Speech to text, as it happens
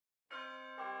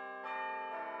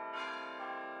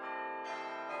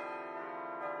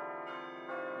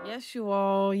Yes, you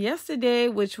all. Yesterday,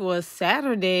 which was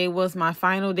Saturday, was my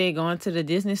final day going to the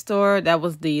Disney store. That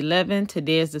was the 11th.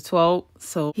 Today is the 12th.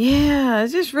 So, yeah,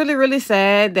 it's just really, really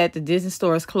sad that the Disney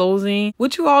store is closing.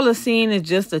 What you all are seeing is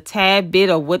just a tad bit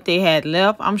of what they had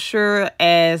left. I'm sure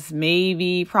as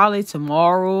maybe probably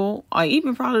tomorrow or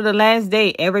even probably the last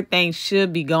day, everything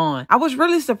should be gone. I was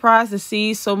really surprised to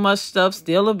see so much stuff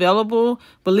still available,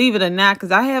 believe it or not,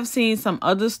 because I have seen some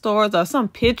other stores or some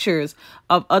pictures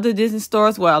of other Disney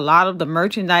stores where a lot of the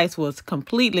merchandise was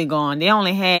completely gone. They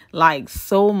only had like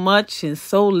so much and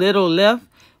so little left.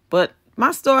 But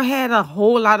my store had a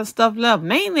whole lot of stuff left,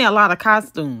 mainly a lot of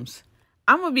costumes.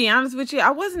 I'm going to be honest with you.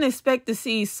 I wasn't expecting to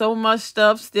see so much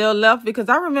stuff still left because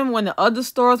I remember when the other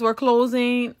stores were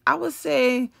closing, I would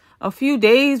say a few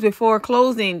days before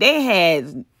closing, they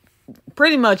had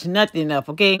pretty much nothing enough.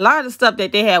 Okay, a lot of the stuff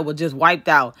that they had was just wiped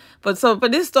out. But so for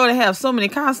this store to have so many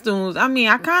costumes, I mean,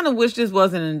 I kind of wish this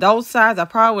was an adult size. I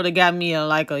probably would have got me a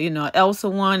Elsa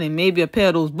one and maybe a pair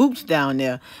of those boots down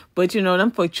there. But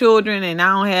them for children, and I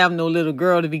don't have no little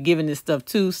girl to be giving this stuff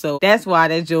to. So that's why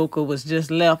that Joker was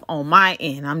just left on my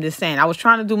end. I'm just saying, I was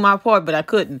trying to do my part, but I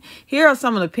couldn't. Here are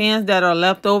some of the pens that are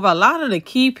left over. A lot of the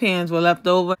key pens were left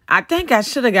over. I think I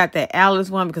should have got that Alice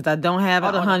one because I don't have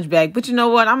the Hunchback. But you know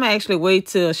what? I'm going to actually wait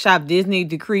till Shop Disney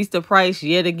decrease the price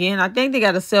yet again. I think they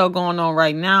got a sale going on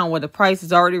right now where the price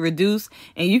is already reduced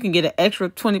and you can get an extra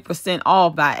 20%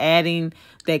 off by adding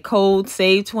that code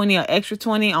save 20 or extra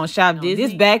 20 on Shop Disney.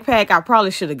 This backpack I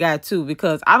probably should have got too,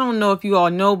 because I don't know if you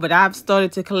all know, but I've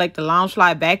started to collect the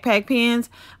Loungefly backpack pins.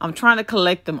 I'm trying to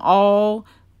collect them all.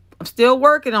 I'm still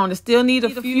working on it. Still need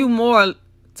a few more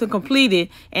to complete it.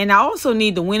 And I also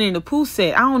need the Winnie the Pooh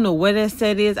set. I don't know where that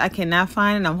set is. I cannot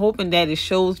find it. I'm hoping that it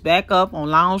shows back up on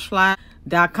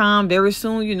Loungefly.com very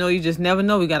soon. You just never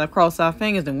know. We got to cross our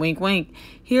fingers and wink, wink.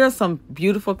 Here are some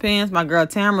beautiful pens. My girl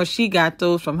Tamara, she got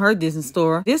those from her Disney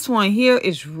store. This one here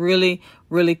is really,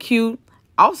 really cute.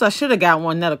 Also, I should have got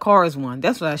another Cars one.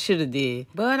 That's what I should have did.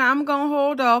 But I'm going to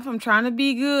hold off. I'm trying to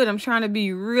be good. I'm trying to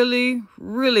be really,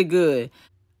 really good.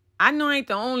 I know I ain't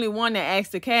the only one that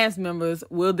asked the cast members,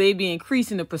 will they be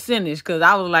increasing the percentage? Because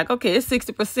I was like, okay, it's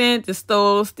 60%. The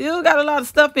store still got a lot of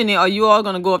stuff in it. Are you all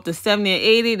going to go up to 70 or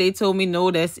 80? They told me, no,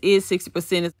 that's it.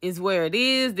 60% is where it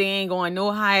is. They ain't going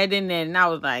no higher than that. And I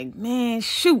was like, man,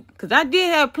 shoot. Because I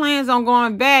did have plans on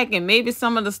going back and maybe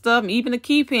some of the stuff, even the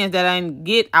key pens that I didn't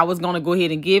get, I was going to go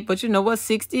ahead and get. But you know what,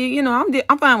 60,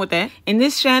 I'm fine with that. And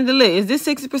this chandelier, is this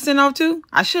 60% off too?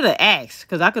 I should have asked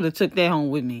because I could have took that home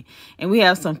with me. And we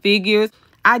have some figures.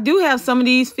 I do have some of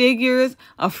these figures.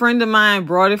 A friend of mine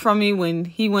brought it from me when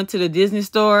he went to the Disney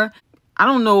store. I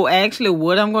don't know actually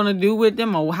what I'm going to do with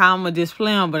them or how I'm going to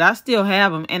display them, but I still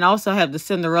have them, and also have the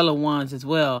Cinderella ones as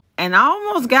well. And I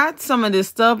almost got some of this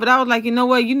stuff, but I was like, you know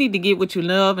what? You need to get what you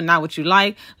love and not what you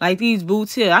like. Like these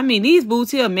boots here. I mean, these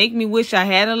boots here make me wish I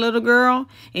had a little girl.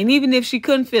 And even if she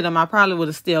couldn't fit them, I probably would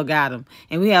have still got them.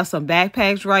 And we have some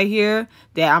backpacks right here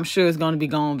that I'm sure is going to be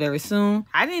gone very soon.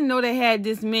 I didn't know they had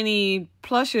this many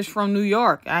plushes from New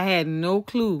York. I had no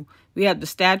clue. We have the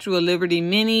Statue of Liberty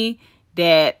mini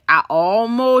that I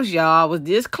almost, y'all, was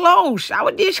this close. I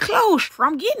was this close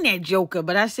from getting that Joker.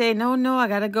 But I said, no, I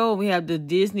got to go. We have the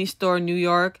Disney Store New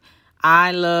York.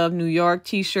 I Love New York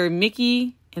t-shirt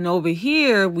Mickey. And over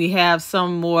here, we have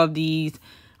some more of these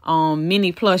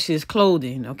mini plushes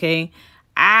clothing, okay?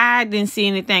 I didn't see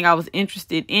anything I was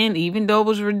interested in, even though it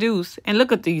was reduced. And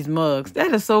look at these mugs.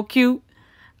 That is so cute.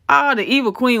 Oh, the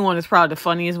Evil Queen one is probably the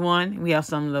funniest one. We have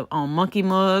some of the monkey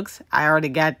mugs. I already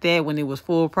got that when it was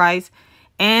full price.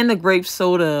 And the grape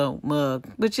soda mug,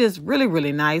 which is really,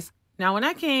 really nice. Now, when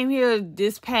I came here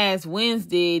this past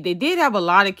Wednesday, they did have a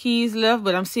lot of keys left,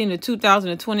 but I'm seeing the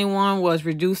 2021 was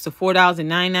reduced to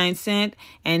 $4.99.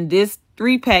 And this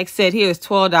 3-pack set here is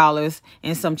 $12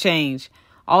 and some change.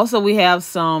 Also, we have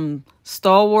some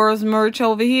Star Wars merch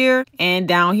over here. And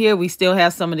down here, we still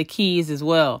have some of the keys as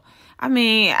well. I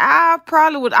mean, I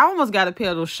almost got a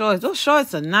pair of those shorts. Those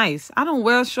shorts are nice. I don't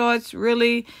wear shorts,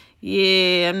 really.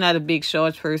 Yeah, I'm not a big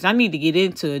shorts person. I need to get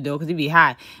into it, though, because it be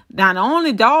hot. Now, the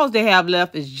only dolls they have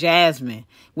left is Jasmine,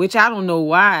 which I don't know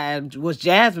why was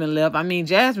Jasmine left. I mean,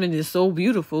 Jasmine is so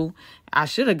beautiful. I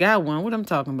should have got one. What I'm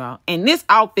talking about. And this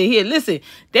outfit here, listen,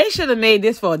 they should have made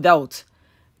this for adults.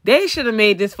 They should have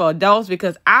made this for adults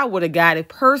because I would have got it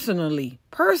personally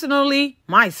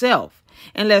myself.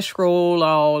 And let's scroll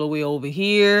all the way over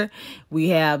here. We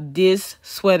have this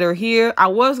sweater here. I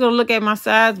was going to look at my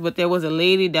size, but there was a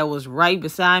lady that was right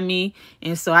beside me.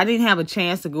 And so I didn't have a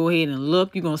chance to go ahead and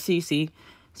look. You're going to see,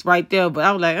 it's right there. But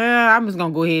I was like, I'm just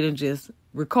going to go ahead and just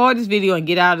record this video and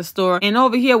get out of the store. And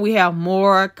over here, we have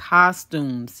more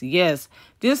costumes. Yes,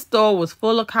 This store was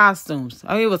full of costumes.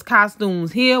 Oh, it was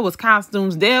costumes here, it was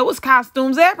costumes there, it was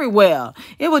costumes everywhere.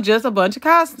 It was just a bunch of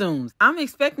costumes. I'm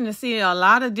expecting to see a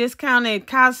lot of discounted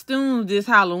costumes this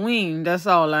Halloween. That's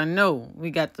all I know. We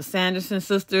got the Sanderson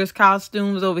sisters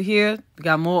costumes over here. We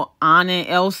got more Anna and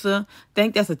Elsa. I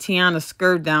think that's a Tiana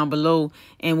skirt down below.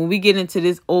 And when we get into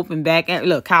this open back,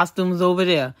 look, costumes over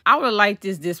there. I would have liked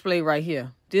this display right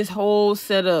here. This whole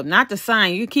setup, not the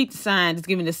sign. You keep the sign, just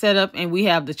give me the setup. And we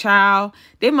have the child.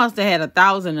 They must have had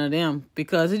 1,000 of them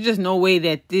because there's just no way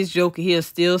that this joker here is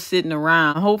still sitting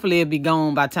around. Hopefully it'll be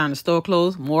gone by the time the store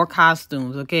closed. More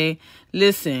costumes, okay?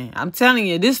 Listen, I'm telling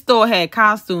you, this store had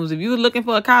costumes. If you were looking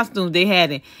for a costume, they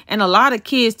had it. And a lot of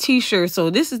kids t-shirts. So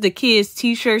this is the kids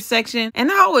t-shirt section. And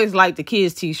I always like the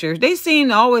kids t-shirts. They seem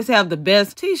to always have the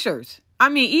best t-shirts. I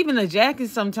mean, even the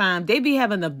jackets sometimes, they be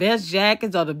having the best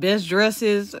jackets or the best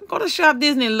dresses. Go to Shop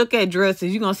Disney and look at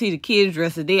dresses. You're going to see the kids'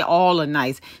 dresses. They all are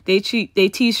nice. They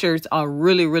t-shirts are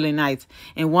really, really nice.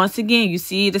 And once again, you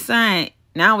see the sign.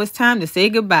 Now it's time to say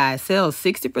goodbye. Sales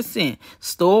 60%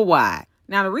 store-wide.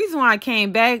 Now, the reason why I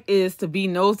came back is to be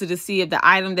nosy to see if the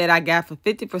item that I got for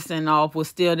 50% off was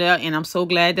still there. And I'm so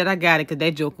glad that I got it because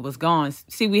that joker was gone.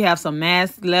 See, we have some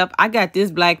masks left. I got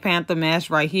this Black Panther mask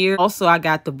right here. Also, I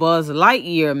got the Buzz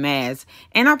Lightyear mask.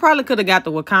 And I probably could have got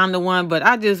the Wakanda one, but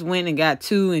I just went and got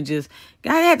two and just...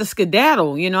 I had to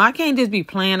skedaddle. You know, I can't just be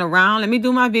playing around. Let me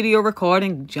do my video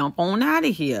recording, jump on out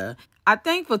of here. I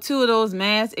think for two of those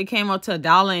masks, it came up to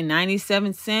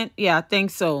 $1.97. Yeah, I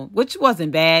think so, which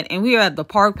wasn't bad. And we are at the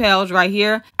Park Pals right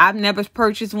here. I've never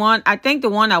purchased one. I think the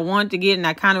one I wanted to get and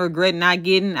I kind of regret not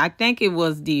getting, I think it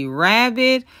was the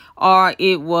Rabbit or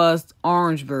it was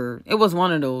Orange Bird. It was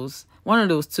one of those. One of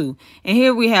those two. And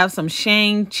here we have some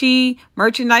Shang-Chi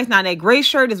merchandise. Now, that gray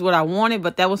shirt is what I wanted,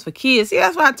 but that was for kids. See,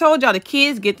 that's why I told y'all the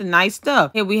kids get the nice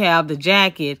stuff. Here we have the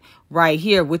jacket right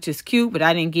here, which is cute, but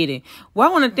I didn't get it. Well,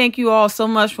 I want to thank you all so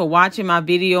much for watching my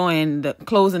video and the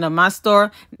closing of my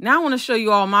store. Now I want to show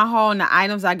you all my haul and the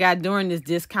items I got during this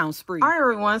discount spree. All right,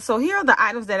 everyone. So here are the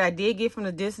items that I did get from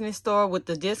the Disney store with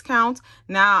the discounts.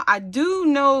 Now, I do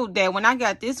know that when I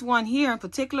got this one here in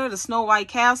particular, the Snow White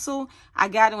Castle, I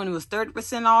got it when it was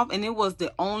 30% off, and it was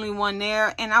the only one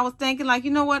there. And I was thinking, like,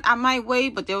 you know what? I might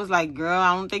wait, but they was like, girl,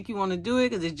 I don't think you want to do it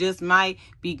because it just might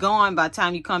be gone by the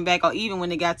time you come back, or even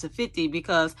when it got to 50,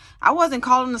 because I wasn't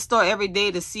calling the store every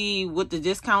day to see what the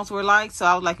discounts were like. So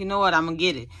I was like, you know what? I'm going to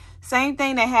get it. Same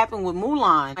thing that happened with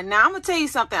Mulan. And now I'm going to tell you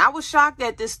something. I was shocked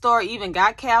that this store even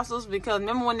got capsules, because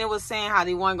remember when they were saying how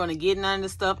they weren't going to get none of the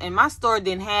stuff, and my store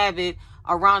didn't have it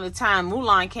around the time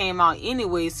Mulan came out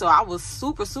anyway. So I was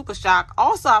super shocked.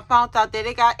 Also, I found out that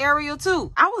they got Ariel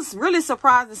too. I was really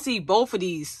surprised to see both of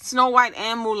these, Snow White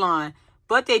and Mulan.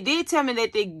 But they did tell me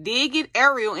that they did get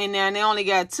Ariel in there and they only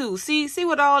got two. See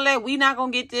with all that, we not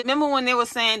going to get this. Remember when they were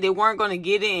saying they weren't going to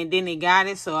get it and then they got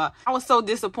it? So I was so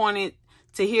disappointed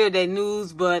to hear that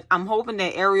news, but I'm hoping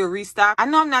that Ariel restock. I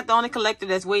know I'm not the only collector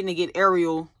that's waiting to get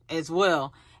Ariel as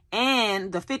well.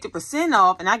 And the 50%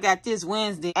 off, and I got this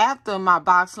Wednesday after my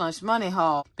box lunch money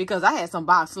haul, because I had some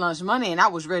box lunch money and I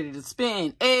was ready to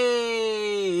spend.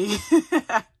 Hey!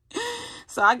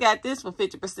 So I got this for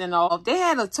 50% off. They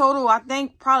had a total, I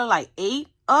think, probably like 8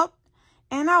 up.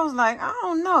 And I was like, I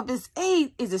don't know if it's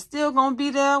 8. Is it still going to be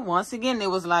there? Once again, it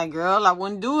was like, girl, I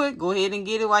wouldn't do it. Go ahead and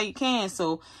get it while you can.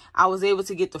 So I was able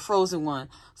to get the frozen one.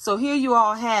 So here you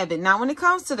all have it. Now, when it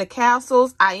comes to the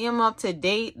capsules, I am up to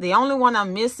date. The only one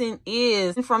I'm missing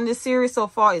is from this series so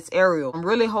far, it's Ariel. I'm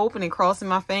really hoping and crossing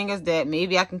my fingers that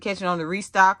maybe I can catch it on the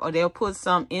restock, or they'll put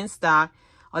some in stock,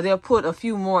 or they'll put a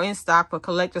few more in stock for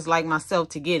collectors like myself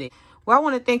to get it. Well, I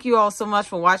want to thank you all so much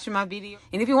for watching my video.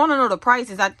 And if you want to know the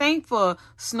prices, I think for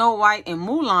Snow White and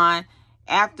Mulan,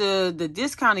 after the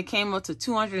discount, it came up to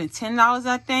 $210,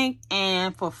 I think.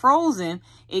 And for Frozen,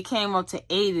 it came up to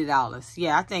 $80.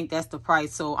 Yeah, I think that's the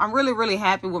price. So I'm really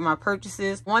happy with my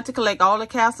purchases. I want to collect all the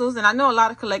castles. And I know a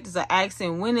lot of collectors are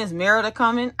asking, when is Merida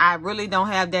coming? I really don't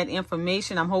have that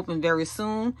information. I'm hoping very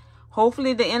soon.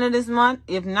 Hopefully the end of this month.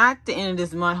 If not the end of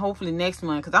this month, hopefully next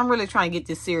month, because I'm really trying to get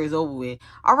this series over with.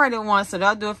 All right, everyone. So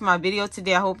that'll do it for my video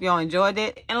today. I hope y'all enjoyed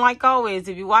it. And like always,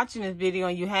 if you're watching this video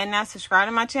and you had not subscribed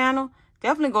to my channel,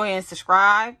 definitely go ahead and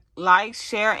subscribe, like,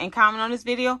 share, and comment on this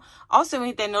video. Also,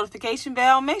 hit that notification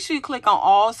bell. Make sure you click on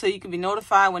all so you can be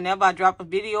notified whenever I drop a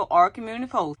video or a community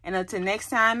post. And until next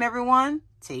time, everyone,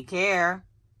 take care.